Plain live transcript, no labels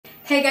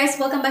Hey guys,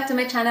 welcome back to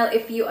my channel.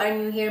 If you are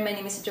new here, my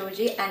name is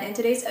Joji, and in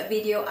today's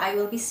video, I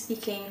will be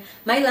speaking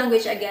my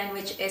language again,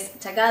 which is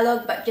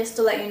Tagalog. But just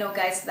to let you know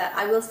guys that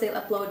I will still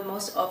upload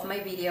most of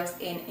my videos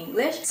in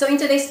English. So in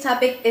today's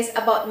topic is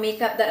about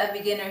makeup that a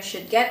beginner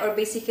should get, or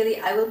basically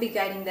I will be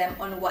guiding them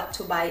on what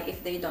to buy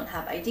if they don't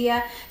have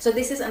idea. So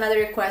this is another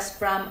request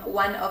from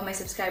one of my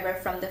subscriber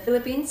from the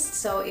Philippines.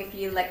 So if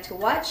you like to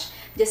watch,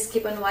 just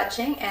keep on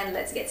watching and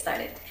let's get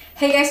started.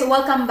 Hey guys,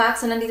 welcome back.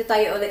 So nandito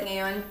tayo ulit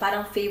ngayon.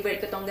 Parang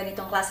favorite ko tong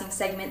ganitong klaseng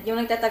segment. Yung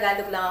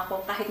nagtatagalog lang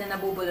ako kahit na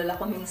nabubulol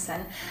ako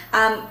minsan.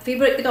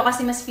 Favorite ko to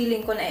kasi mas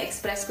feeling ko na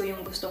i-express ko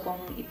yung gusto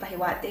kong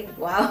ipahiwatig.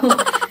 Wow!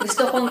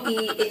 Gusto kong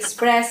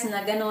i-express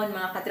na ganon,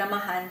 mga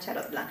kadramahan.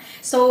 Charot lang.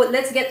 So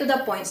let's get to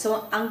the point.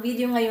 So ang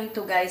video ngayon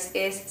to guys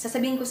is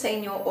sasabihin ko sa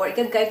inyo or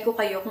i-guide ko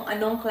kayo kung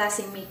anong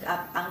klaseng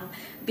makeup ang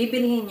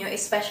bibilhin nyo,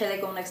 especially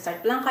kung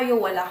nag-start lang kayo,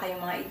 wala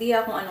kayong mga idea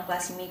kung anong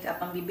klaseng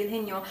makeup ang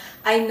bibilhin nyo.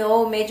 I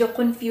know, medyo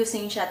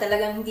confusing siya.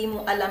 Talagang hindi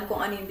mo alam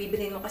kung ano yung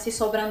bibilhin mo kasi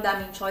sobrang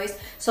daming choice,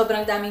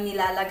 sobrang daming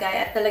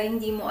nilalagay, at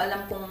talagang hindi mo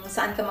alam kung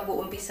saan ka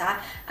mag-uumpisa.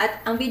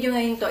 At ang video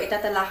ngayon to,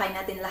 itatalakay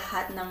natin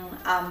lahat ng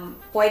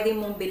pwede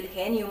mong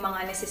bilhin, yung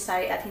mga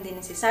necessary at hindi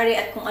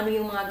necessary, at kung ano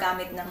yung mga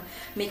gamit ng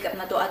makeup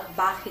na to at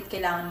bakit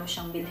kailangan mo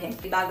siyang bilhin.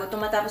 Bago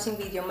tumatapos yung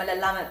video,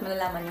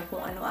 malalaman nyo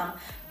kung ano ang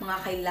mga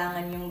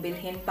kailangan yung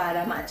bilhin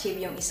para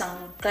ma-achieve yung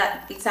isang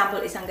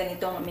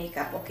ganitong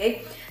makeup,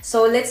 okay?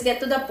 So, let's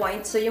get to the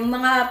point. So, yung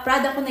mga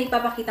product ko na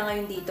ipapakita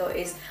ngayon dito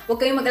is, huwag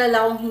kayong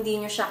mag-alala kung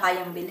hindi nyo siya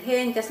kayang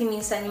bilhin kasi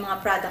minsan yung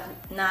mga product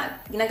na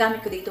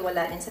ginagamit ko dito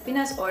wala din sa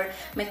Pinas or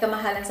may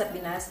kamahalan sa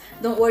Pinas.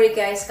 Don't worry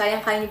guys,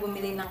 kayang-kaya nyo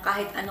bumili ng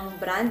kahit anong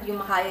brand, yung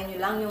makaya nyo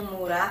lang, yung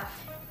mura.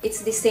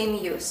 It's the same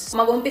use.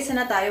 Mag-uumpisa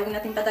na tayo, huwag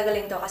natin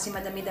patagalin to kasi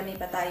madami-dami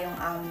pa tayong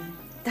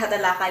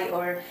tatalakay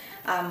or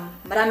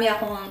marami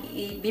akong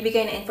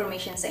ibibigay na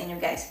information sa inyo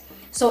guys.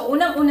 So,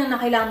 unang-unang na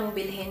kailangan mong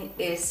bilhin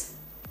is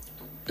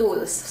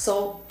tools.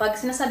 So, pag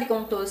sinasabi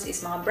kong tools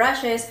is mga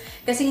brushes,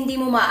 kasi hindi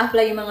mo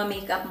ma-apply yung mga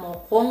makeup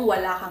mo kung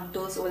wala kang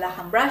tools, wala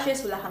kang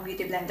brushes, wala kang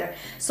beauty blender.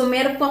 So,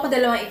 meron po ako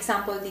dalawang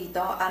example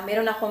dito.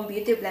 Meron akong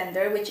beauty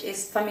blender, which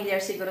is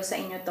familiar siguro sa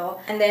inyo to.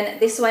 And then,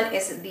 this one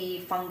is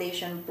the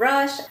foundation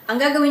brush. Ang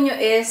gagawin nyo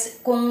is,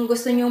 kung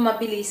gusto nyo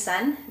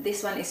mabilisan, this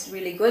one is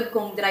really good.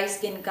 Kung dry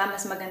skin ka,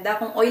 mas maganda.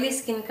 Kung oily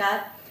skin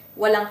ka,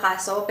 walang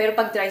kaso, pero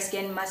pag dry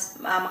skin mas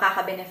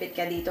makaka-benefit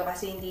ka dito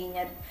kasi hindi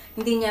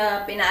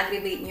niya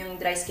pina-aggravate yung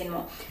dry skin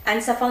mo.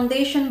 And sa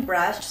foundation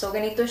brush, so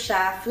ganito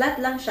siya,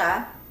 flat lang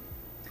siya.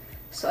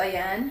 So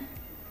ayan,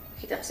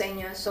 kita ko sa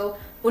inyo.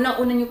 So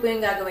unang-una niyo po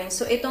yung gagawin.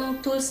 So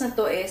itong tools na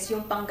to is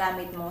yung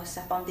panggamit mo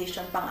sa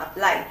foundation,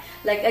 pang-apply.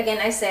 Like again,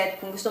 I said,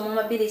 kung gusto mong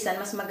mabilisan,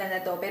 mas maganda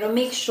to. Pero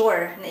make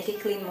sure na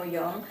i-clean mo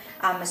yung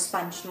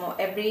sponge mo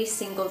every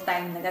single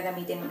time na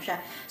gagamitin mo siya.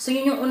 So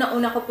yun yung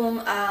una-una ko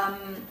pong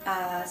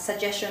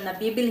suggestion na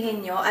bibilhin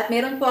nyo. At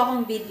meron po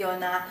akong video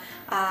na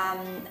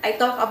I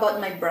talk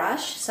about my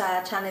brush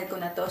sa channel ko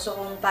na to. So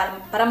kung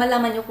para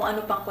malaman nyo kung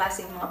ano pang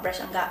klaseng mga brush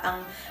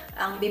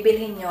ang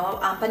bibilhin nyo,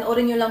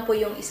 panoorin nyo lang po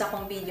yung isa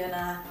kong video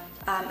na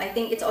I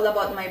think it's all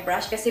about my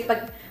brush kasi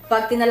pag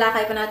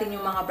tinalakay pa natin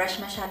yung mga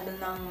brush, masyado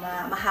nang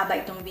mahaba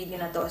itong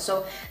video na to.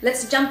 So,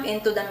 let's jump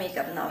into the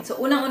makeup now. So,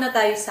 unang-una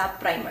tayo sa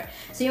primer.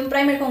 So, yung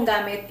primer kong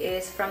gamit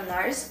is from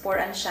NARS, Pour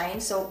and Shine.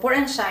 So, Pour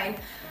and Shine,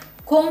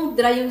 kung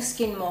dry yung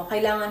skin mo,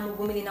 kailangan mo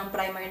bumili ng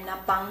primer na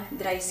pang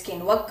dry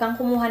skin. Huwag kang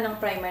kumuha ng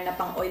primer na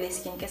pang oily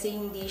skin kasi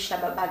hindi siya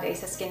babagay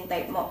sa skin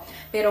type mo.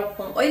 Pero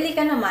kung oily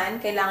ka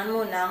naman, kailangan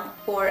mo ng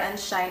Pour and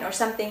Shine or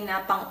something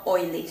na pang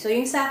oily. So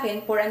yung sa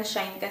akin, Pour and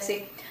Shine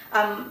kasi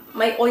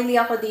may oily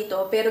ako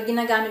dito, pero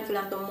ginagamit ko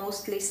lang to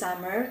mostly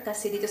summer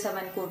kasi dito sa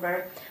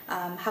Vancouver,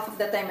 half of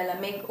the time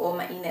malamig o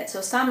mainit. So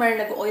summer,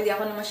 nag-oily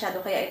ako na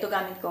masyado kaya ito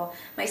gamit ko.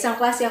 May isang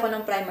klase ako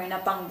ng primer na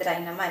pang dry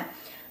naman.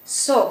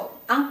 So,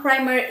 ang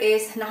primer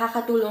is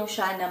nakakatulong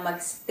siya na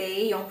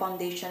magstay yung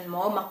foundation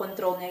mo,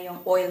 makontrol niya yung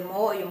oil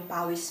mo o yung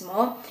pawis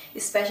mo,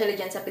 especially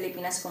dyan sa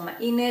Pilipinas kung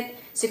mainit.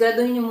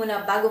 Siguraduhin nyo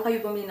muna bago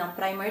kayo bumili ng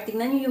primer,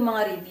 tignan nyo yung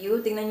mga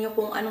review, tignan nyo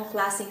kung anong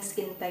klaseng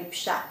skin type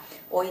siya.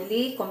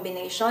 Oily,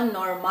 combination,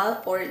 normal,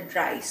 or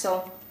dry.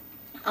 So,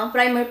 ang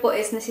primer po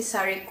is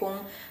necessary kung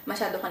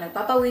masyado ka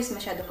nagpapawis,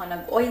 masyado ka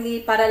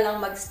nag-oily, para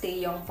lang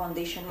magstay yung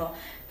foundation mo.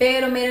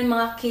 Pero mayroon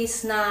mga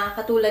case na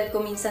katulad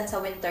ko minsan sa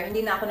winter,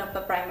 hindi na ako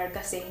nagpa-primer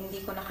kasi hindi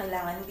ko na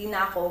kailangan, hindi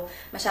na ako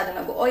masyadong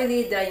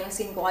nag-oily, dry yung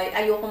skin ko,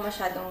 ayoko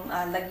masyadong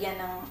lagyan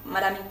ng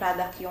maraming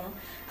product yung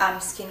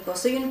skin ko.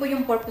 So yun po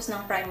yung purpose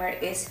ng primer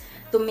is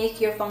to make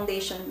your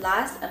foundation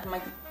last at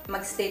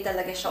magstay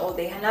talaga siya all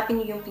day.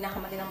 Hanapin niyo yung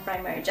pinakamatindang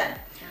primer dyan.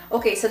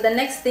 Okay, so the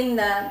next thing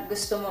na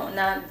gusto mo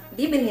na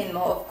bibilhin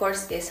mo, of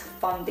course, is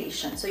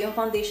foundation. So yung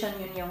foundation,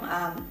 yun yung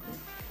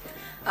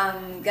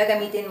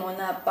gagamitin mo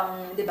na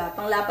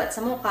panglapat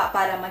sa mukha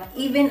para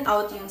mag-even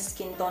out yung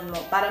skin tone mo,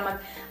 para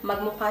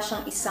magmukha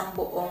siyang isang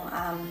buong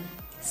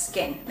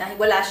skin. Na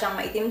wala siyang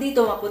maitim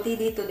dito, maputi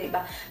dito,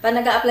 diba? Pag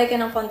nag-a-apply ka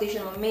ng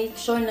foundation mo, make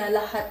sure na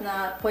lahat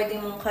na pwede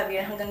mong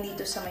cover hanggang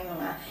dito sa may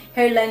mga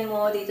hairline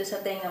mo, dito sa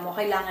tenga mo,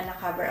 kailangan na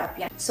cover up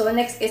yan. So,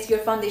 next is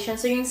your foundation.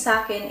 So, yung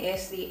sa akin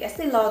is the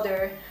Estee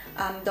Lauder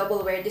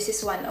double wear. This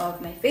is one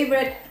of my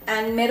favorite.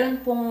 And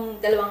meron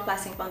pong dalawang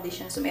klaseng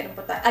foundation. So meron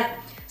po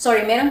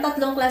meron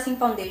tatlong klaseng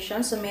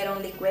foundation. So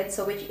merong liquid,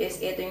 so which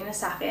is ito yung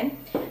nasa akin.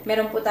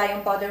 Meron po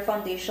tayong powder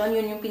foundation.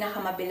 Yun yung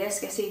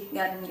pinakamabilis kasi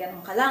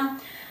ganun ka lang.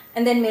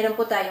 And then, meron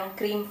po tayong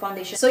cream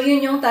foundation. So, yun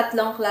yung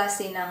tatlong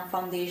klase ng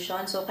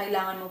foundation. So,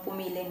 kailangan mo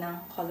pumili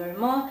ng color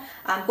mo.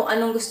 Kung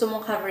anong gusto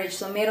mong coverage.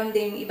 So, meron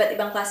din iba't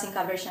ibang klaseng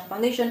coverage ng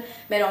foundation.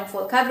 Merong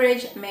full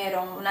coverage,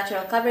 merong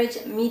natural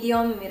coverage,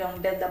 medium, merong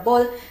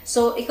buildable.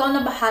 So, ikaw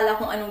na bahala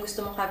kung anong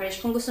gusto mong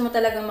coverage. Kung gusto mo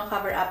talagang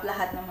ma-cover up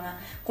lahat ng mga,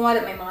 kung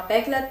may mga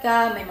peklat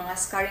ka, may mga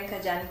scarring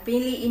ka dyan,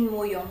 piliin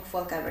mo yung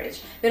full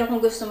coverage. Pero kung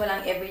gusto mo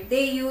lang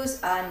everyday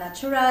use,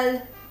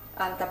 natural,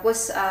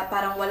 tapos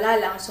parang wala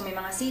lang, so may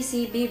mga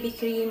CC, BB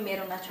cream,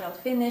 merong natural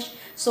finish.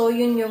 So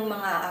yun yung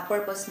mga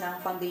purpose ng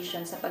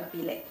foundation sa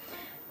pagpili.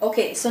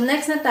 Okay, so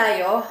next na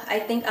tayo.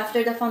 I think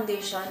after the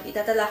foundation,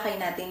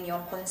 itatalakay natin yung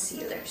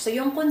concealer. So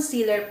yung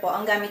concealer po,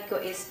 ang gamit ko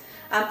is,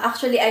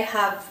 actually I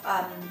have,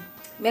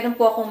 meron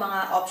po akong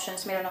mga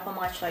options, meron akong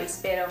mga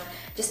choice. Pero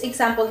just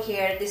example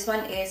here, this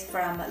one is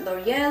from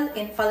L'Oreal,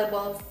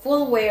 Infallible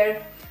Full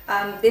Wear.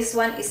 This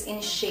one is in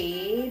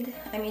shade,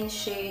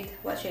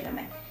 what shade am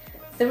I?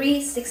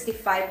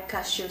 365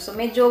 Cashew. So,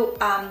 medyo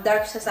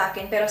dark siya sa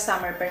akin, pero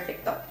summer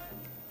perfect to.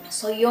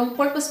 So, yung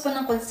purpose po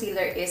ng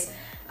concealer is,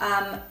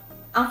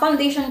 ang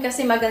foundation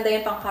kasi maganda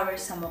yung pang cover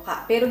sa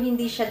mukha, pero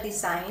hindi siya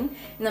design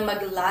na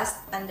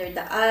mag-last under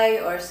the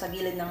eye or sa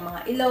gilid ng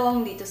mga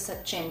ilong, dito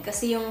sa chin.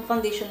 Kasi yung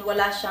foundation,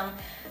 wala siyang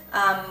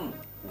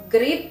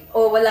grip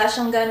o wala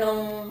siyang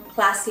ganong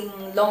klaseng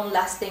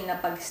long-lasting na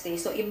pagstay.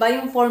 So, iba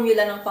yung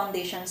formula ng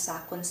foundation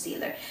sa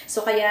concealer.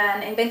 So, kaya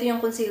na-invento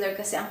yung concealer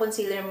kasi ang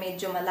concealer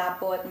medyo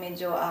malapot,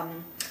 medyo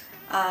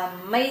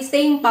may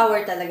staying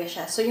power talaga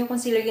siya. So, yung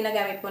concealer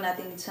ginagamit po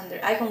natin dito sa under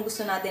eye kung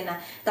gusto natin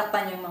na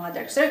takpan yung mga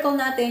dark circle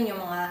natin,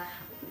 yung mga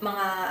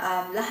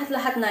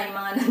lahat-lahat na yung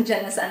mga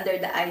nandyan na sa under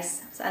the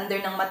eyes, sa under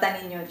ng mata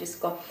ninyo, Diyos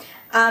ko.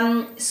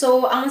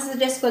 So, ang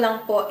suggest ko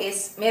lang po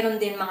is, meron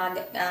din mga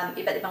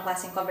iba't ibang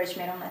klaseng coverage.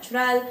 Merong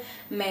natural,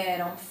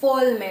 merong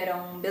full,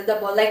 merong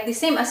buildable, like the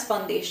same as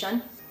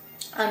foundation.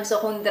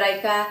 So, kung dry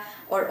ka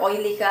or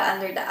oily ka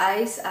under the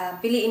eyes,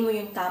 piliin mo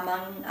yung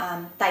tamang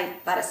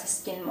type para sa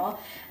skin mo.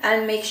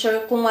 And make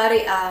sure, kung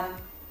wari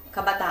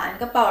kabataan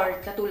ka pa or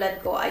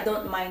katulad ko, I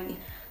don't mind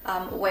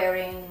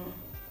wearing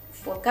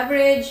full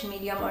coverage,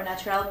 medium or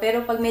natural.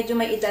 Pero pag medyo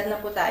may edad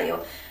na po tayo,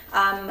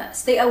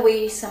 stay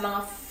away sa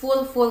mga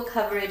full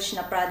coverage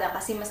na product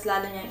kasi mas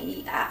lalo niyang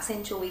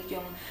i-accentuate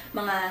yung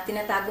mga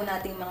tinatago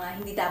nating mga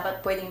hindi dapat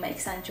pwedeng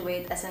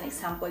ma-accentuate, as an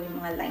example, yung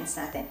mga lines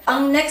natin.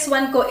 Ang next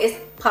one ko is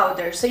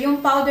powder. So,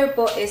 yung powder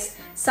po is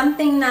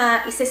something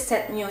na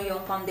isi-set nyo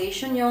yung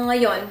foundation nyo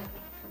ngayon.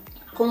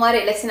 Kung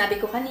wari, like sinabi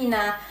ko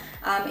kanina,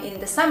 in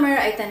the summer,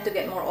 I tend to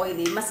get more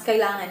oily. Mas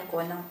kailangan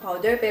ko ng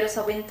powder. Pero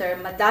sa winter,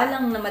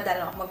 madalang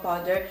ako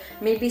mag-powder.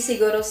 Maybe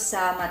siguro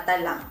sa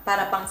mata lang.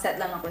 Para pang set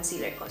lang ng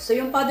concealer ko. So,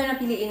 yung powder na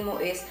piliin mo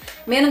is,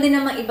 meron din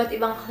namang iba't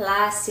ibang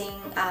klaseng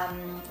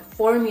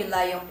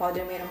formula yung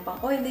powder. Meron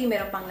pang oily,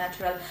 meron pang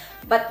natural.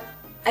 But,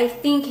 I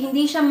think,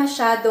 hindi mo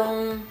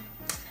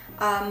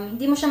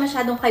siya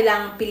masyadong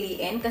kailangang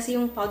piliin. Kasi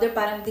yung powder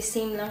parang the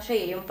same lang siya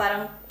eh. Yung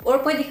parang, or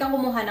pwede kang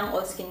kumuha ng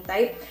all skin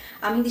type.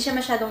 Hindi siya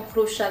masyadong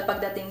crucial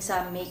pagdating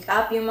sa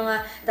makeup. Yung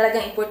mga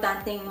talagang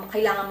importanteng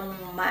kailangan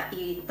mong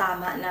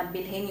maitama na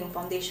bilhin, yung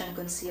foundation,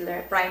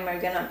 concealer, primer,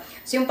 gano'n.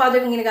 So, yung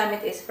powder kong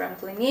ginagamit is from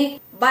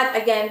Clinique. But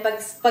again,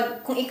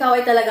 kung ikaw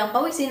ay talagang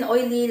pawisin,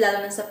 oily, lalo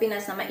na sa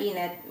Pinas na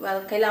mainit,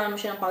 well, kailangan mo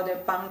siya ng powder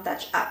pang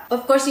touch up.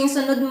 Of course, yung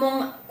sunod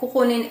mong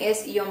kukunin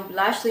is yung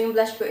blush. So, yung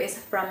blush ko is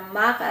from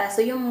Maka. So,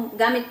 yung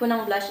gamit ko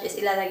ng blush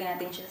is ilalagay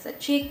natin siya sa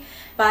cheek.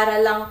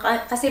 Para lang,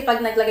 kasi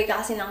pag naglagay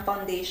ka kasi ng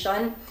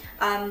foundation,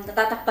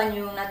 natatakpan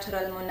yung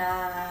natural mo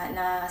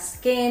na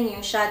skin,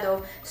 yung shadow.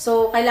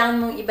 So,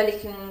 kailangan mong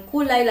ibalik yung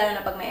kulay, lalo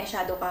na pag may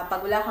eyeshadow ka.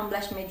 Pag wala kang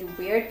blush, medyo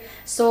weird.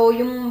 So,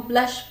 yung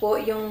blush po,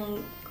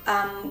 yung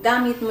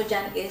gamit mo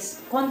dyan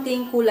is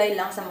konting kulay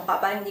lang sa mukha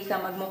para hindi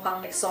ka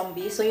magmukhang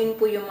zombie. So, yun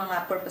po yung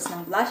mga purpose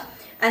ng blush.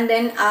 And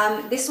then,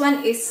 this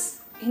one is,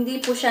 hindi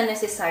po siya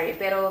necessary,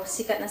 pero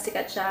sikat na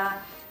sikat siya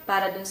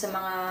para dun sa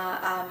mga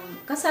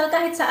kasal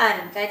kahit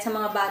saan, kahit sa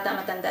mga bata,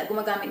 matanda,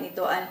 gumagamit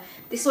nito. And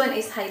this one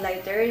is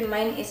highlighter.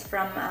 Mine is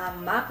from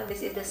MAC.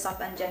 This is the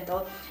Soft and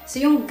Gentle.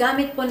 So, yung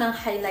gamit po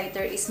ng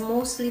highlighter is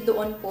mostly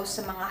doon po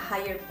sa mga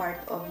higher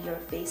part of your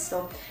face.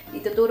 So,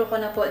 ituturo ko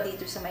na po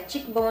dito sa my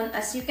cheekbone.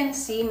 As you can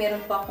see,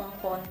 meron po akong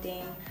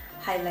konting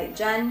highlight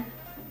dyan.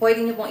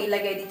 Pwede nyo pong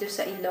ilagay dito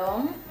sa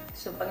ilong.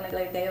 So, pag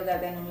naglagay kayo,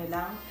 gaganon nyo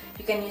lang.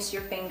 You can use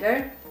your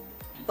finger.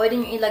 Pwede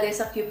nyo ilagay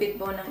sa cupid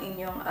bone ng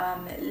inyong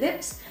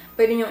lips.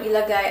 Pwede nyo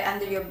ilagay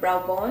under your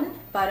brow bone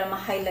para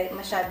ma-highlight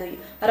masyado.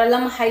 Para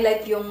lang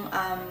ma-highlight yung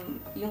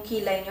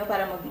kilay nyo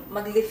para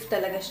mag-lift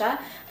talaga siya.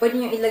 Pwede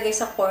nyo ilagay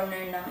sa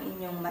corner ng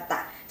inyong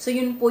mata. So,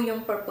 yun po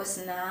yung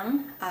purpose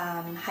ng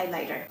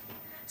highlighter.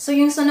 So,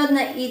 yung sunod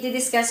na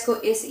i-discuss ko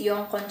is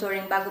yung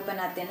contouring bago pa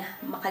natin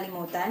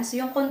makalimutan. So,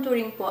 yung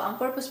contouring po, ang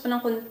purpose po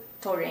ng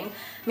contouring.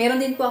 Meron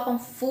din po akong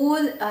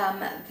full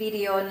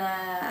video na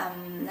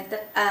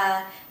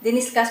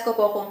diniscuss ko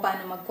po kung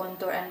paano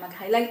mag-contour and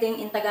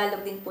mag-highlighting. In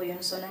Tagalog din po yun.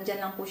 So,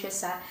 nandyan lang po siya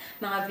sa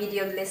mga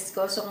video list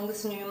ko. So, kung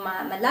gusto nyo yung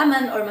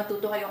malaman or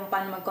matuto kayo kung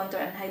paano mag-contour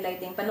and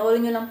highlighting,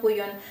 panoorin nyo lang po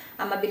yun.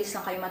 Mabilis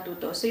lang kayo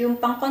matuto. So,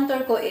 yung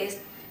pang-contour ko is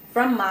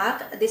from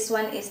MAC. This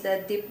one is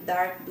the Deep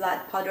Dark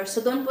Blood Powder.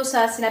 So, doon po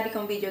sa sinabi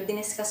kong video,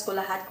 diniscuss ko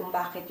lahat kung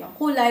bakit yung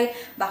kulay,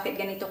 bakit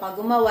ganito ka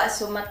gumawa.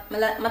 So,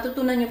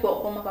 matutunan nyo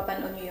po kung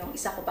mapapanood nyo yung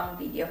isa ko pang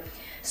video.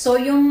 So,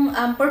 yung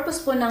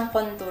purpose po ng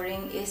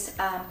contouring is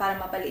para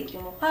mapaliit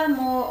yung mukha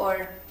mo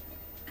or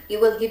it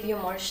will give you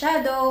more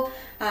shadow.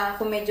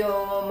 Kung medyo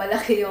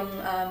malaki yung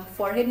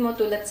forehead mo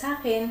tulad sa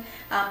akin,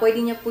 pwede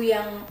niya po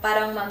yung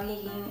parang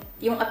magiging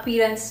yung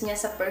appearance niya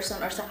sa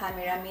person or sa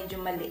camera medyo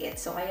maliit.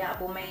 So, kaya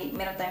po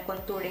meron tayong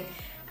contouring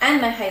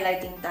and may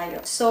highlighting tayo.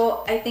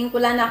 So, I think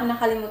wala na ako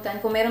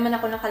nakalimutan. Kung meron man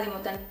ako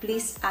nakalimutan,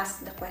 please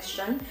ask the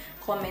question.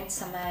 Comment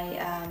sa my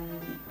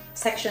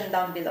section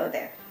down below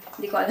there.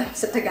 Hindi ko alam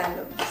sa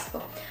Tagalog.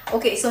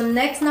 Okay, so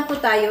next na po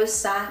tayo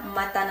sa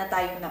mata na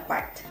tayo na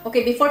part.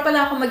 Okay, before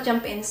pala ako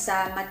mag-jump in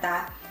sa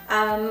mata,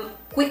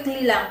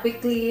 quickly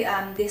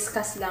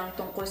discuss lang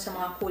tungkol sa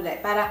mga kulay.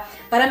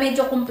 Para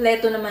medyo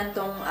kumpleto naman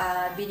tong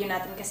video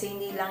natin kasi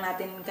hindi lang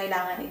natin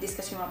kailangan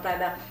i-discuss yung mga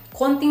product.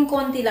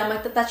 Konting-konti lang,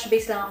 magta-touch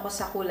base lang ako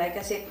sa kulay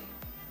kasi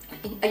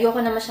ayoko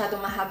na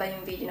masyadong mahaba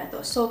yung video na to.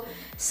 So,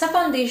 sa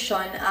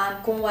foundation,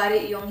 kung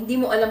wari yung hindi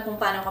mo alam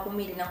kung paano ka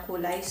pumili ng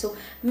kulay, so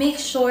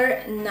make sure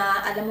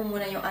na alam mo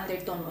muna yung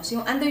undertone mo. So,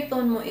 yung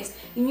undertone mo is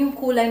yung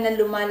kulay na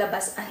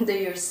lumalabas under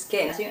your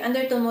skin. So, yung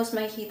undertone mo is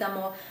makikita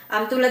mo,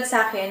 tulad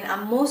sa akin,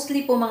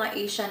 mostly po mga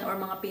Asian or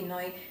mga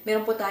Pinoy,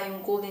 meron po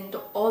tayong golden to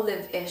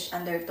olive-ish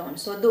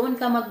undertone. So, doon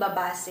ka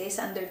magbabase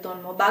sa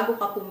undertone mo bago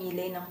ka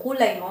pumili ng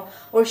kulay mo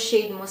or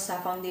shade mo sa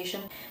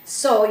foundation.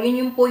 So,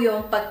 yun po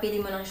yung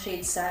pagpili mo ng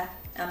shade sa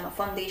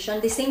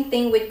foundation. The same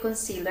thing with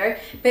concealer.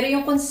 Pero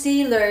yung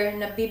concealer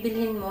na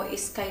bibilhin mo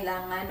is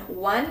kailangan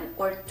 1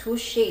 or 2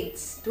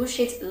 shades. 2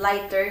 shades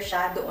lighter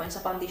siya doon sa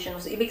foundation mo.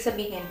 So, ibig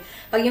sabihin,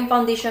 pag yung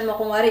foundation mo,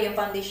 kung wari yung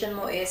foundation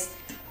mo is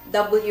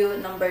W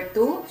number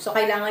 2, so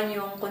kailangan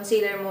yung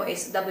concealer mo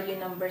is W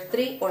number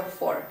 3 or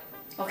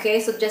 4. Okay?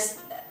 So,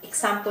 just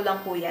example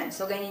lang po yan.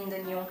 So, ganyan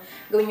din yung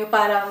gawin nyo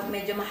para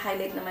medyo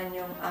ma-highlight naman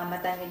yung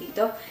mata nyo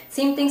dito.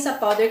 Same thing sa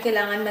powder,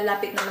 kailangan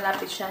malapit na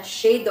malapit siya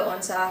shade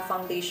doon sa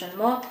foundation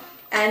mo.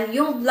 And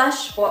yung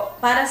blush po,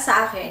 para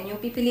sa akin,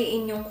 yung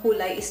pipiliin yung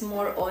kulay is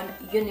more on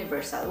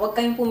universal. Huwag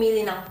kayong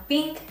pumili ng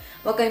pink,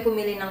 huwag kayong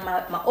pumili ng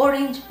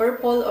ma-orange,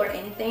 purple, or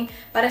anything.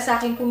 Para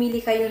sa akin, pumili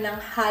kayo ng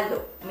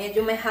halo.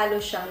 Medyo may halo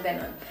siyang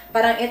ganun.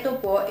 Parang ito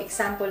po,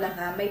 example lang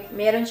ha,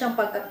 meron siyang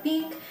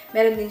pagka-pink,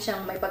 meron din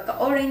siyang may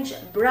pagka-orange,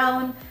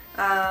 brown,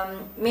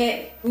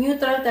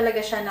 neutral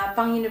talaga siya na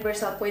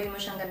pang-universal, pwede mo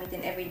siyang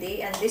gamitin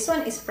everyday. And this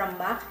one is from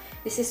MAC.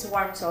 This is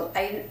Warm Salt.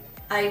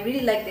 I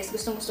really like this.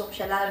 Gustong-gusto ko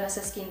siya, lalo na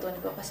sa skin tone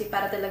ko. Kasi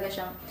para talaga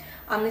siyang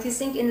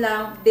nagsisink in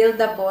lang,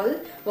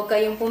 buildable. Huwag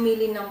kayong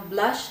pumili ng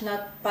blush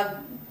na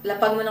pag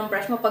lapag mo ng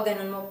brush mo, pag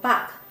ganun mo,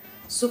 pack.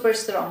 Super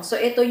strong. So,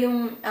 ito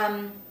yung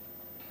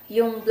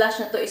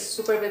blush na to is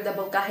super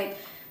buildable kahit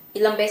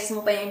ilang beses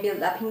mo pa yung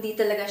build up, hindi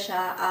talaga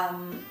siya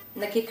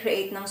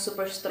nag-create ng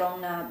super strong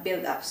na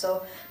build up.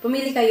 So,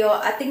 pumili kayo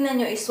at tignan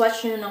nyo,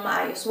 i-swatch nyo ng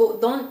maayos. So,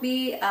 don't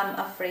be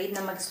afraid na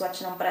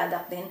mag-swatch ng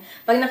product din.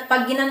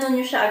 Pag ginanon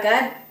nyo siya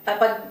agad,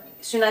 pag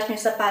sinatch nyo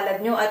sa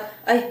palad nyo at,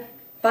 ay,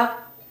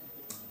 pak.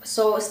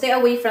 So, stay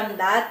away from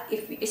that,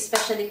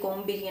 especially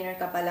kung beginner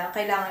ka pa lang.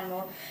 Kailangan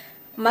mo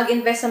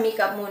mag-invest sa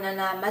makeup muna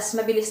na mas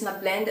mabilis na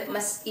blend,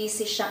 mas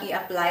easy siyang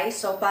i-apply.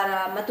 So,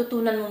 para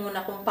matutunan mo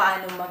muna kung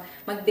paano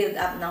mag-build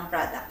up ng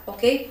product.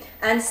 Okay?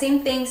 And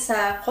same thing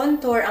sa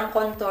contour. Ang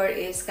contour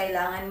is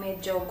kailangan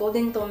medyo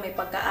golden tone, may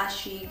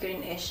pagka-ashy,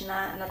 greenish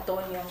na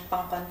tone yung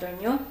pang-contour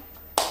nyo.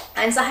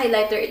 And sa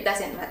highlighter, it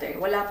doesn't matter.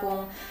 Wala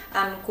pong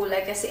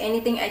kulay kasi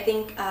anything, I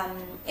think,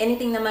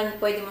 anything naman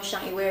pwede mo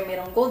siyang i-wear.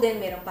 Merong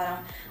golden, merong parang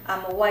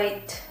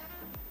white,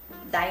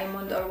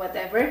 diamond or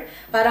whatever.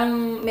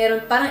 Parang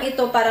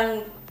ito,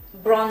 parang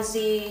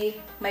bronzy,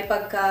 may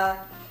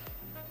pagka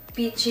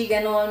peachy,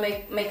 ganon,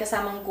 may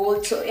kasamang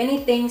gold. So,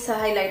 anything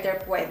sa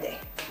highlighter pwede.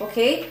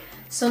 Okay?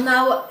 So,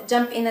 now,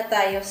 jump in na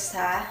tayo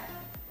sa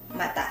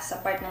mata,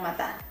 sa part ng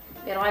mata.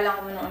 Pero kailangan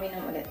ko muna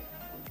uminom ulit.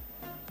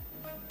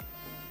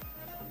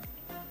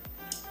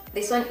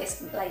 This one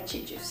is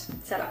lychee juice.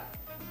 Sarap.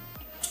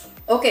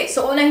 Okay,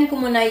 so unahin ko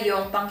muna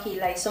yung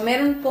pangkilay. So,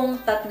 meron pong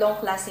 3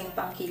 klaseng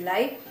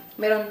pangkilay.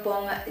 Meron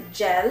pong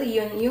gel.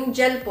 Yung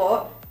gel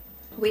po,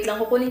 wait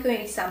lang, kukunin ko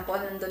yung example.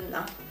 Nandun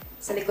lang.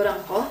 Sa likuran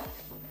ko.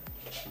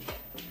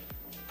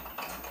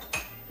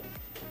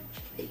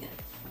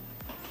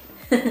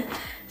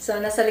 So,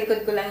 nasa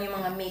likod ko lang yung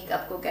mga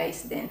makeup ko,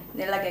 guys, din.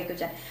 Nilagay ko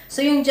dyan. So,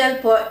 yung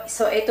gel po,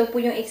 so, ito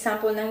po yung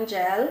example ng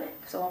gel.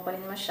 So,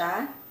 kukunin mo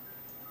siya.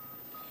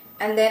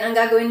 And then, ang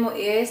gagawin mo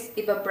is,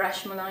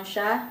 iba-brush mo lang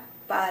siya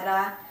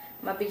para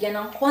mabigyan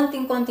ng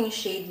konting-konting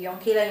shade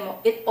yung kilay mo.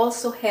 It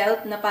also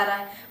help na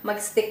para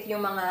mag-stick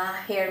yung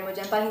mga hair mo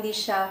dyan. Para hindi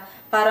siya,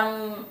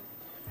 parang,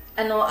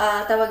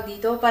 tawag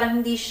dito,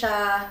 parang hindi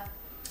siya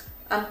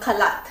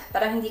kalat.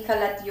 Parang hindi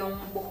kalat yung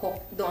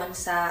buhok doon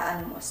sa,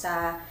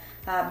 sa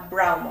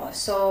brow mo.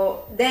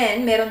 So,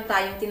 then, meron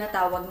tayong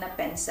tinatawag na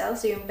pencil.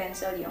 So, yung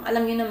pencil yung,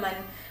 alam niyo naman,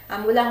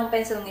 wala akong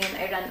pencil ngayon,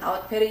 I ran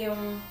out, pero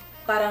yung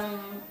parang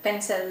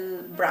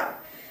pencil brow.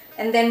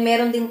 And then,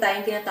 meron din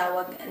tayong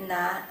tinatawag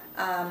na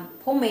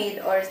pomade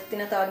or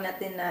tinatawag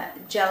natin na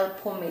gel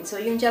pomade. So,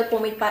 yung gel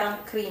pomade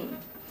parang cream.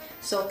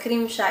 So,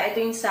 cream siya.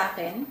 Ito yung sa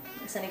akin.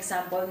 As an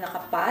example,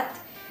 nakapat.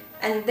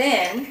 And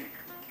then,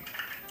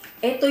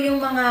 ito yung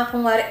mga,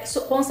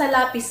 kung sa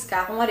lapis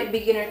ka, kung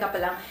beginner ka pa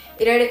lang,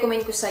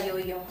 i-recommend ko sa'yo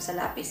yung sa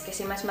lapis.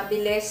 Kasi mas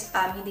mabilis,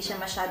 hindi siya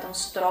masyadong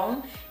strong,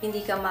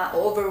 hindi ka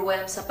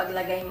ma-overwhelm sa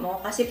paglagay mo.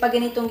 Kasi pag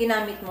ganitong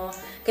ginamit mo,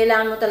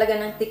 kailangan mo talaga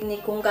ng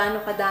technique kung gaano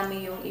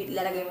kadami yung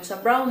ilalagay mo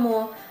sa brow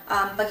mo.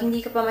 Pag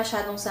hindi ka pa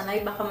masyadong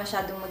sanay, baka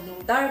masyadong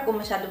maging dark o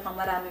masyadong kang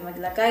marami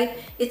maglagay.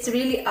 It's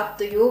really up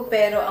to you,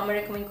 pero ang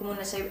ma-recommend ko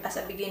muna sa'yo as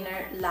a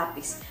beginner,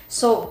 lapis.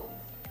 So,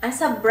 ang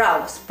sa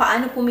brows,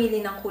 paano pumili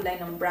ng kulay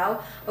ng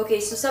brow?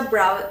 Okay, so sa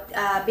brow,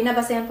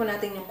 binabasehan po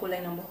natin yung kulay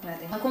ng buhok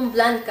natin. Kung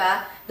blonde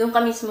ka, doon ka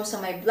mismo sa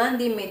may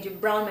blondie, medyo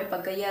brown, may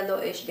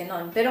pagka-yellowish,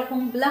 ganon. Pero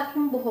kung black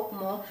yung buhok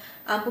mo,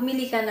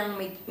 pumili ka ng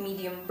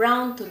medium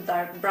brown to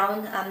dark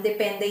brown.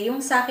 Depende.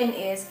 Yung sa akin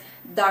is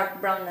dark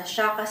brown na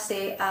siya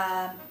kasi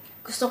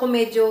gusto ko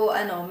medyo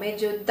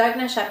dark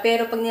na siya,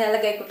 pero pag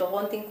nilalagay ko to,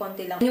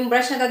 konting-konti lang. Yung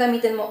brush na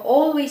gagamitin mo,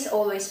 always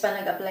pa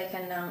nag-apply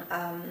ka ng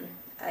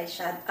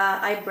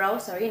eyebrow,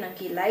 ng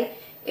kilay,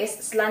 is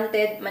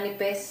slanted,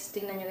 manipis.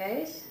 Tingnan nyo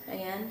guys.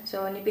 Ayan.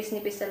 So,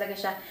 nipis-nipis talaga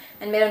siya.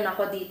 And meron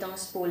ako ditong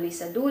spoolie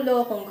sa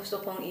dulo kung gusto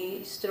kong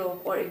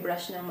i-stroke or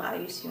i-brush na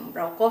maayos yung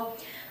brow ko.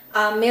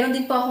 Meron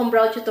din po akong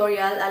brow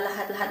tutorial.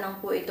 Lahat-lahat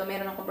ng po ito.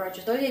 Meron akong brow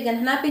tutorial.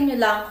 Yan, hanapin nyo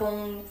lang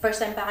kung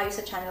first time pa kayo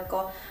sa channel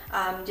ko.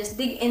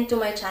 Just dig into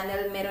my channel.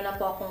 Meron na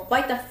po akong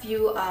quite a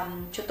few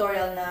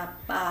tutorial na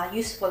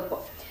useful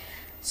po.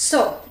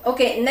 So,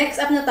 okay, next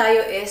up na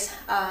tayo is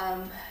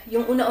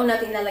yung una-una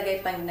natin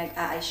ilalagay pag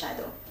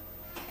nag-eyeshadow.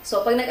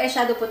 So, pag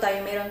nag-eyeshadow po tayo,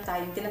 meron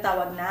tayong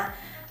tinatawag na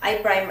eye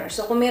primer.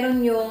 So, kung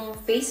meron yung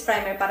face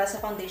primer para sa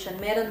foundation,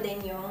 meron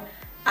din yung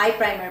eye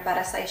primer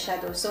para sa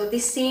eyeshadow. So, the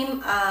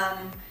same,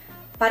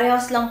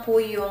 parehas lang po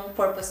yung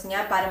purpose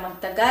niya para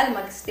magtagal,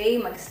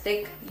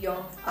 mag-stick yung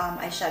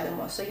eyeshadow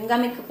mo. So, yung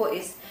gamit ko po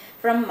is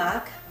from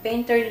MAC,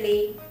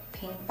 Painterly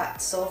Paint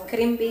Pot. So,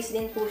 cream base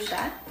din po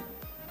siya.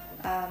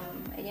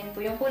 Ayan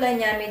po yung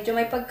kulay niya, medyo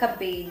may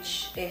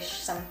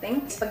pagka-beige-ish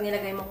something. Pag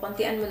nilagay mo,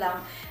 kontian mo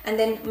lang. And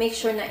then, make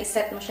sure na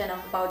iset mo siya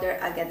ng powder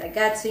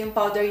agad-agad. So, yung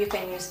powder, you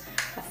can use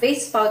a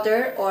face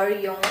powder or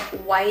yung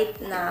white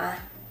na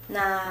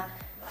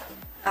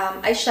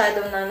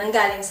eyeshadow na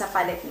nanggaling sa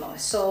palette mo.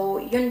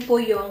 So, yun po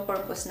yung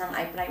purpose ng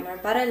eye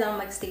primer para lang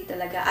mag-stay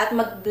talaga at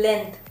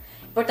mag-blend.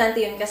 Importante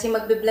yun kasi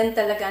magbe-blend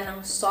talaga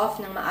ng soft,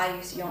 ng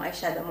maayos yung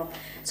eyeshadow mo.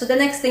 So, the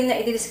next thing na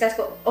i-discuss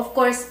ko, of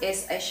course,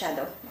 is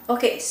eyeshadow.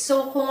 Okay,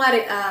 so kung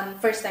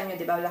first time nyo,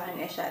 di ba, wala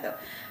kayong eyeshadow.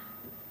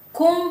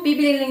 Kung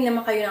bibili lang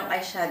naman kayo ng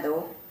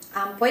eyeshadow,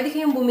 pwede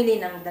kayong bumili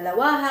ng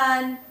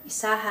dalawahan,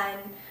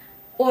 isahan,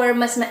 or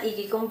mas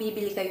maigi kung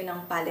bibili kayo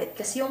ng palette.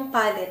 Kasi yung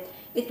palette,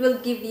 it will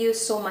give you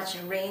so much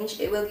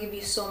range, it will give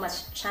you so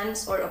much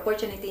chance or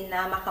opportunity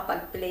na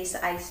makapag-play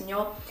sa eyes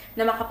nyo,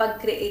 na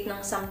makapag-create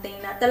ng something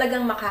na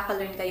talagang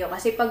makaka-learn kayo.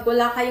 Kasi pag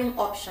wala kayong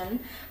option,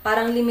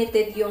 parang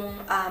limited yung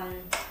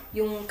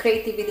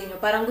creativity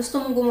nyo. Parang gusto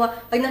mong gumawa,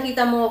 pag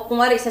nakita mo,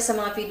 kung isa sa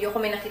mga video ko,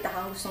 may nakita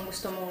kang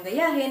gusto mong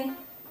gayahin,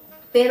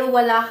 pero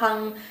wala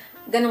kang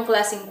ganong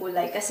klaseng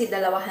kulay kasi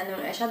dalawahan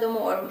yung eyeshadow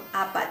mo or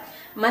apat.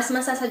 Mas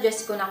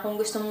masasuggest ko na kung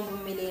gusto mong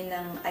bumili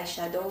ng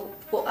eyeshadow,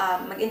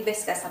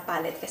 mag-invest ka sa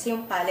palette. Kasi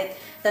yung palette,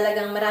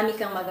 talagang marami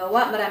kang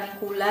magawa, maraming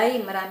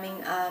kulay, maraming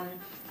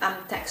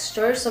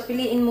texture. So,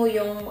 piliin mo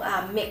yung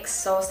mix.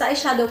 So, sa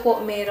eyeshadow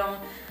po, merong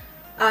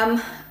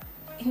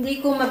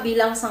hindi ko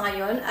mabilang sa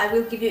ngayon. I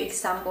will give you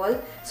example.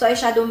 So,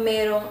 eyeshadow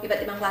merong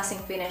iba't ibang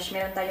klaseng finish.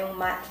 Meron tayong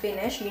matte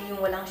finish. Yun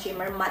yung walang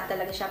shimmer. Matte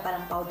talaga siya,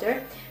 parang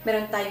powder.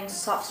 Meron tayong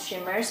soft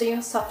shimmer. So,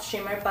 yung soft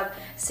shimmer, pag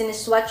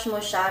siniswatch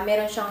mo siya,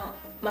 meron siyang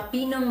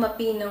mapinong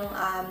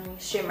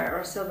shimmer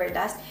or silver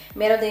dust.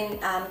 Meron din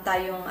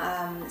tayong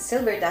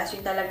silver dust.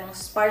 Yung talagang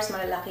sparse,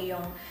 malalaki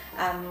yung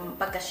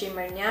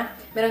pagka-shimmer niya.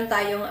 Meron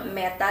tayong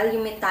metal.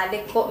 Yung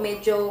metallic po,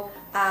 medyo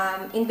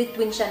in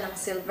between siya ng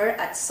silver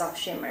at soft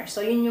shimmer. So,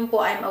 yun yung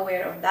po, I'm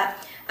aware of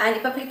that. And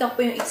ipapakita ko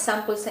po yung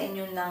example sa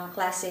inyo ng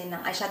klase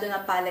ng eyeshadow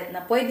na palette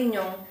na pwede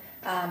nyong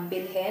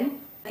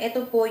bilhin.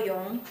 Ito po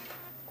yung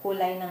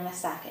kulay ng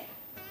nasa akin.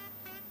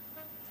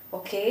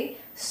 Okay?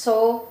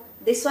 So,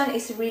 this one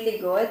is really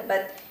good,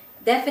 but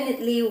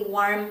definitely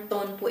warm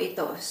tone po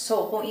ito.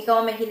 So, kung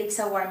ikaw mahilig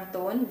sa warm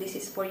tone, this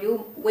is for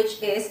you,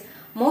 which is,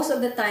 most of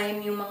the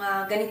time, yung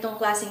mga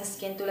ganitong klaseng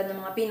skin tulad ng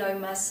mga Pinoy,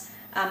 mas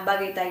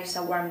bagay tayo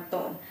sa warm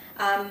tone.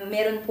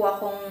 Meron po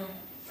akong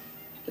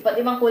iba't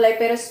ibang kulay,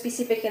 pero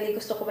specifically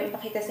gusto ko pa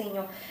ipakita sa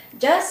inyo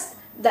just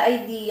the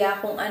idea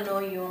kung ano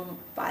yung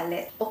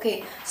palette.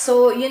 Okay,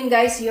 so yun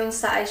guys, yung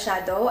sa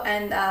eyeshadow.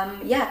 And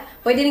yeah,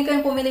 pwede rin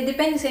kayong pumili.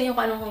 Depende sa inyo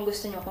kung anong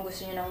gusto nyo. Kung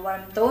gusto nyo ng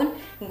warm tone,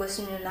 kung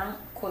gusto nyo ng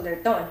cooler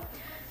tone.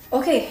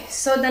 Okay,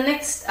 so the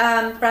next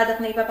product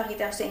na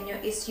ipapakita ko sa inyo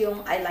is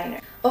yung eyeliner.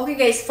 Okay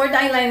guys, for the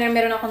eyeliner,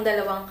 meron akong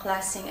dalawang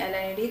klaseng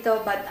eyeliner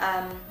dito. But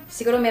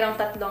siguro merong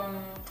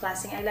tatlong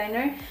klaseng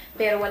eyeliner,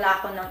 pero wala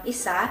ako ng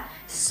isa.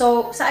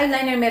 So, sa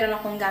eyeliner, meron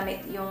akong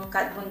gamit yung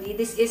Kat Von D.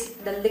 This is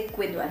the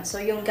liquid one.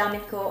 So, yung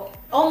gamit ko,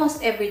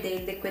 almost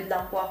everyday, liquid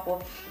lang po ako.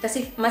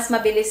 Kasi mas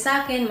mabilis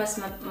sa akin,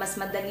 mas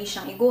madali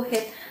siyang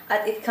iguhit.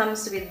 At it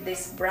comes with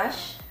this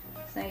brush.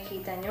 So,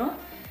 nakikita nyo.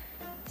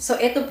 So,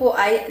 ito po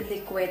ay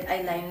liquid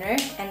eyeliner.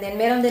 And then,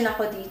 meron din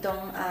ako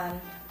ditong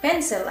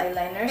pencil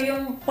eyeliner.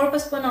 Yung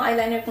purpose po ng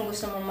eyeliner, kung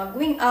gusto mo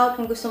mag-wing out,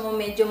 kung gusto mo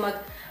medyo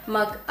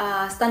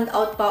stand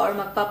out pa or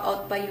mag-pop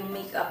out pa yung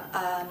makeup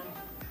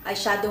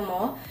eyeshadow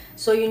mo.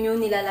 So, yun yung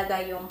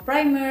nilalagay yung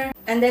primer.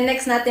 And then,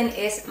 next natin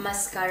is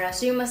mascara.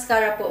 So, yung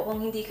mascara po, kung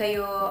hindi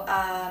kayo,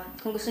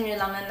 kung gusto nyo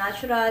lang na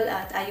natural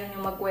at ayaw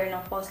nyo mag-wear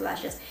ng false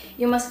lashes,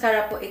 yung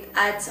mascara po, it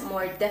adds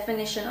more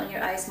definition on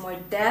your eyes, more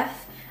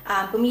depth.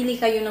 Pumili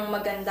kayo ng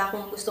maganda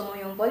kung gusto mo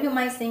yung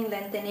volumizing,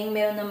 lengthening,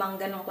 meron namang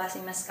ganong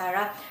klaseng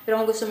mascara.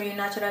 Pero kung gusto mo yung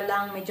natural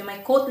lang, medyo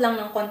may coat lang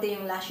ng konti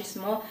yung lashes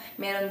mo,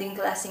 meron din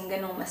klaseng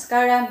ganong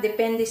mascara.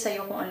 Depende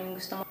sa'yo kung ano yung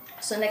gusto mo.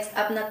 So next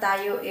up na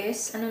tayo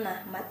is,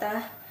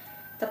 mata.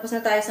 Tapos na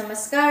tayo sa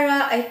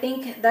mascara. I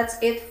think that's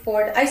it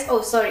for the eyes.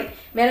 Oh, sorry.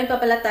 Meron pa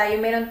pala tayo.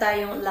 Meron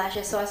tayong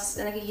lashes. So as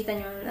nakikita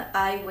nyo,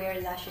 I wear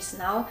lashes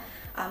now.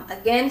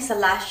 Again, sa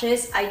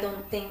lashes, I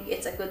don't think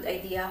it's a good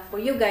idea for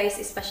you guys,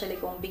 especially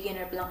kung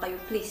beginner pa lang kayo,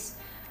 please.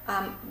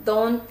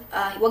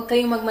 Huwag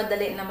kayong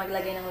magmadali na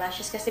maglagay ng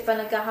lashes kasi pa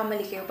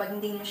nagkakamali kayo, pag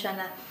hindi nyo siya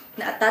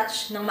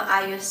na-attach ng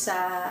maayos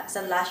sa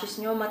lashes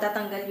nyo,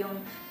 matatanggal yung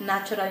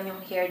natural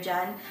yung hair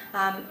dyan.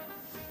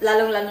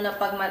 Lalong-lalo na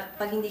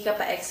pag hindi ka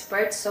pa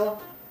expert.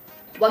 So,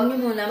 huwag nyo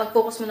muna,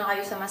 mag-focus muna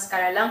kayo sa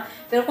mascara lang.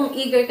 Pero kung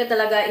eager ka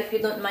talaga, if you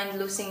don't mind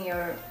losing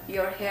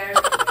your hair,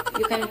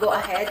 you can go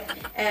ahead.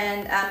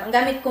 And ang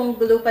gamit kong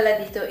glue pala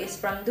dito is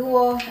from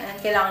Duo. And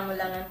kailangan mo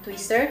lang ng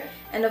twister.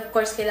 And of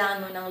course,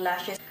 kailangan mo ng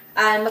lashes.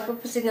 And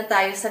magpuproceed na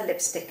tayo sa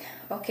lipstick.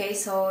 Okay,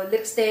 so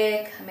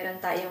lipstick, meron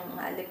tayong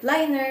lip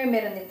liner,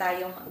 meron din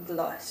tayong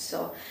gloss.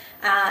 So,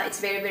 it's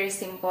very, very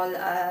simple.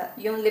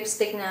 Yung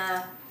lipstick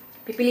na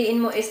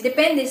pipiliin mo is,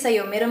 depende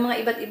sa'yo. Merong mga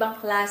iba't ibang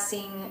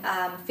klaseng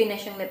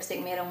finish yung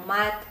lipstick. Merong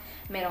matte,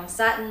 merong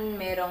satin,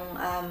 merong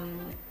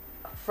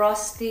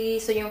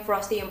frosty. So, yung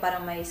frosty, yung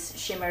parang may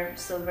shimmer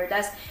silver.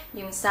 Tas,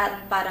 yung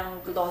satin,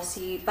 parang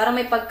glossy. Parang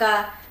may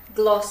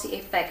pagka-glossy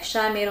effect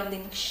siya. Meron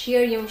din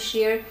sheer. Yung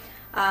sheer,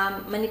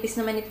 manipis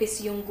na manipis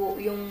yung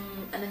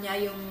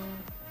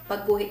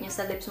pagguhit niya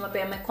sa lips mo,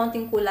 pero may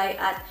konting kulay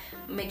at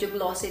medyo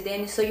glossy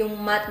din. So, yung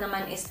matte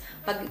naman is,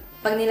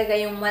 pag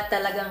nilagay yung matte,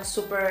 talagang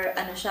super,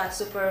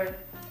 super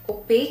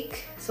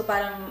opaque. So,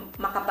 parang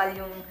makapal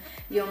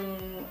yung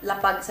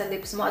lapag sa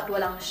lips mo at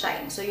walang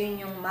shine. So, yun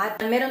yung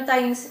matte. Meron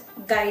tayong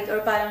guide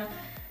or parang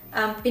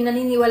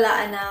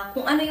pinaniniwalaan na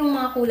kung ano yung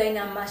mga kulay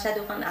na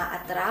masyado kang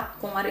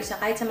na-attract. Kung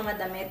kahit sa mga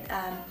damit,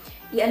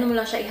 i-ano mo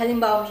lang siya,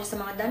 ihalimbawa mo siya sa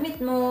mga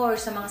damit mo or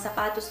sa mga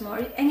sapatos mo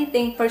or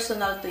anything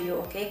personal to you,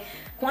 okay?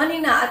 Kung ano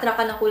yung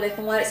na-attract ka na kulay,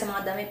 kung sa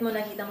mga damit mo,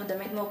 nakita mo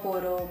damit mo,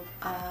 puro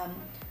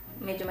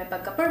medyo may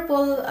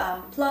pagka-purple,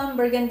 plum,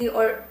 burgundy,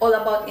 or all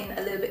about in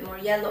a little bit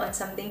more yellow and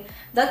something,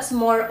 that's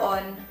more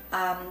on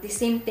the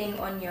same thing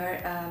on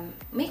your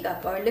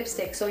makeup or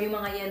lipstick. So, yung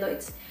mga yellow,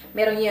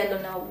 merong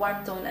yellow na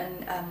warm tone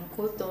and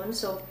cool tone.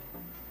 So,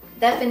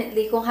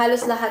 definitely, kung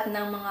halos lahat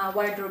ng mga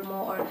wardrobe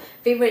mo or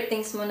favorite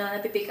things mo na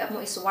napipick up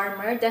mo is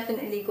warmer,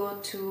 definitely go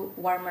to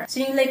warmer.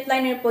 So, yung lip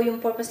liner po, yung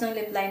purpose ng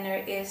lip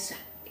liner is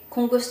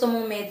kung gusto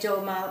mo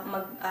medyo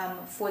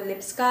full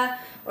lips ka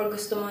or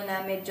gusto mo na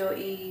medyo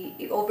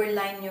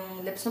i-overline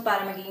yung lips mo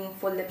para magiging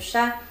full lips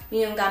siya,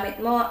 yun yung gamit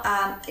mo.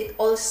 It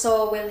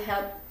also will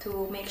help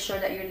to make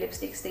sure that your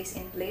lipstick stays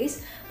in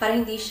place para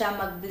hindi siya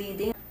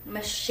mag-bleeding.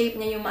 Mas shape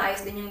niya yung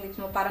maayos din yung lips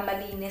mo para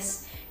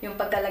malinis yung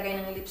pagkalagay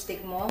ng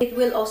lipstick mo. It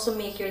will also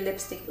make your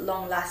lipstick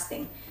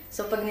long-lasting.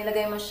 So, pag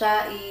nilagay mo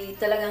siya,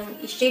 talagang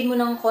i-shade mo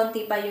ng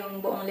konti pa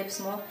yung buong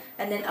lips mo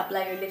and then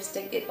apply your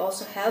lipstick. It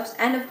also helps.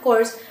 And of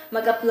course,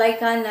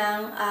 mag-apply ka ng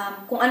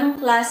kung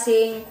anong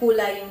klaseng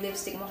kulay yung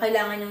lipstick mo.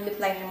 Kailangan yung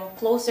lip liner mo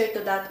closer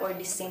to that or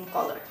the same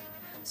color.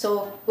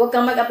 So, huwag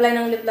kang mag-apply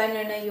ng lip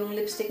liner na yung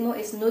lipstick mo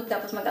is nude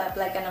tapos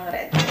mag-apply ka ng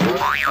red.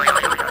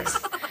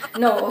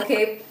 No,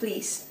 okay?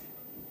 Please.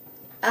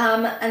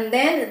 And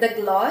then, the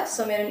gloss.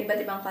 So, meron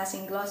iba't ibang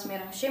klaseng gloss.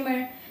 Merong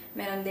shimmer,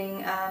 meron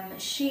ding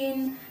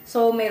sheen.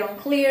 So,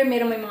 merong clear,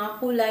 merong may mga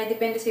kulay.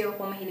 Depende sa'yo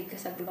kung mahilig ka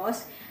sa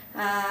gloss.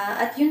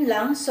 At yun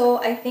lang.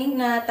 So, I think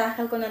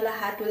na-tackle ko na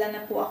lahat.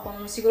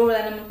 Siguro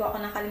wala naman po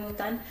ako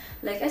nakalimutan.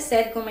 Like I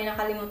said, kung may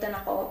nakalimutan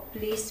ako,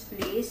 please,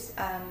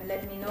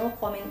 let me know.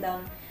 Comment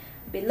down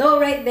below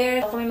right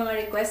there. Kung may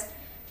mga request,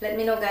 let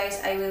me know guys.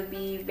 I will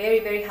be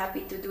very, very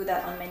happy to do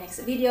that on my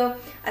next video.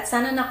 At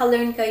sana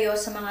naka-learn kayo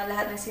sa mga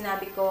lahat ng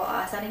sinabi ko.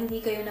 Sana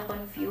hindi kayo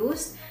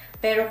na-confused.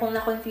 Pero kung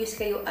na-confuse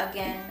kayo,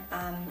 again,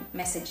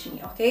 message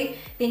me, okay?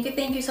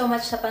 Thank you so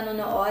much sa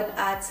panonood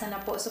at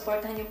sana po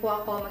supportahan niyo po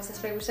ako,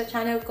 mag-subscribe sa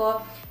channel ko.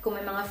 Kung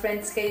may mga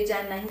friends kayo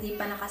dyan na hindi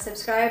pa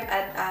nakasubscribe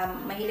at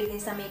mahilig din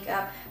sa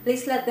makeup,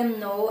 please let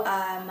them know.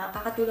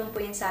 Makakatulong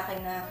po yun sa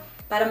akin na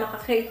para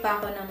makakreate pa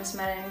ako ng mas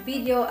maraming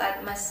video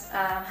at mas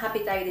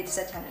happy tayo dito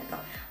sa channel ko.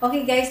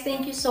 Okay guys,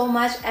 thank you so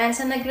much. And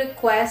sa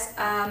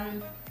nag-request,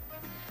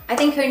 I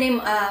think her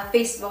name,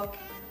 Facebook,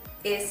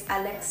 is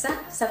Alexa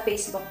sa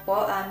Facebook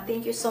po.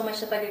 Thank you so much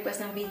sa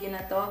pag-request ng video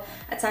na to.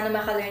 At sana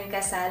maka-learn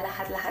ka sa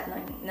lahat-lahat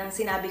ng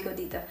sinabi ko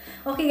dito.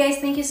 Okay guys,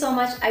 thank you so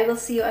much. I will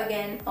see you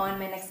again on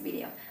my next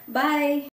video. Bye!